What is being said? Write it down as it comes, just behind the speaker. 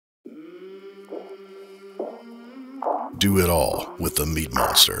Do it all with the Meat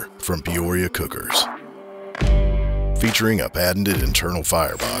Monster from Peoria Cookers. Featuring a patented internal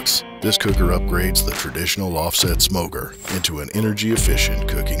firebox, this cooker upgrades the traditional offset smoker into an energy-efficient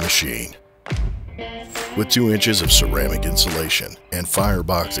cooking machine. With 2 inches of ceramic insulation and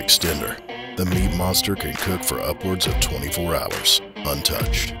firebox extender, the Meat Monster can cook for upwards of 24 hours,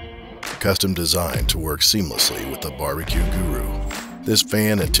 untouched. Custom designed to work seamlessly with the Barbecue Guru, this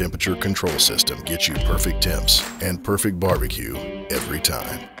fan and temperature control system gets you perfect temps and perfect barbecue every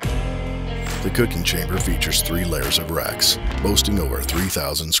time. The cooking chamber features 3 layers of racks, boasting over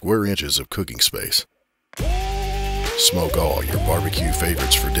 3,000 square inches of cooking space. Smoke all your barbecue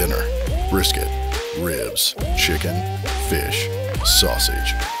favorites for dinner: brisket, ribs, chicken, fish,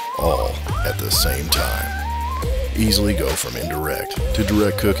 sausage, all at the same time. Easily go from indirect to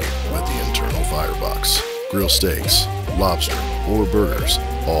direct cooking with the internal firebox. Grill steaks, lobster, or burgers,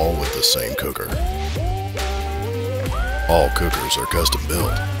 all with the same cooker. All cookers are custom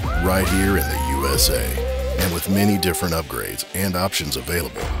built right here in the USA, and with many different upgrades and options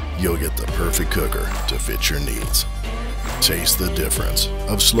available, you'll get the perfect cooker to fit your needs. Taste the difference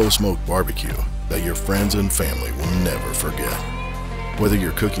of slow smoked barbecue that your friends and family will never forget. Whether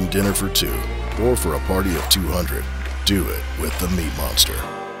you're cooking dinner for 2 or for a party of 200, do it with the Meat Monster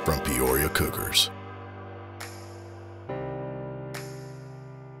from Peoria Cookers.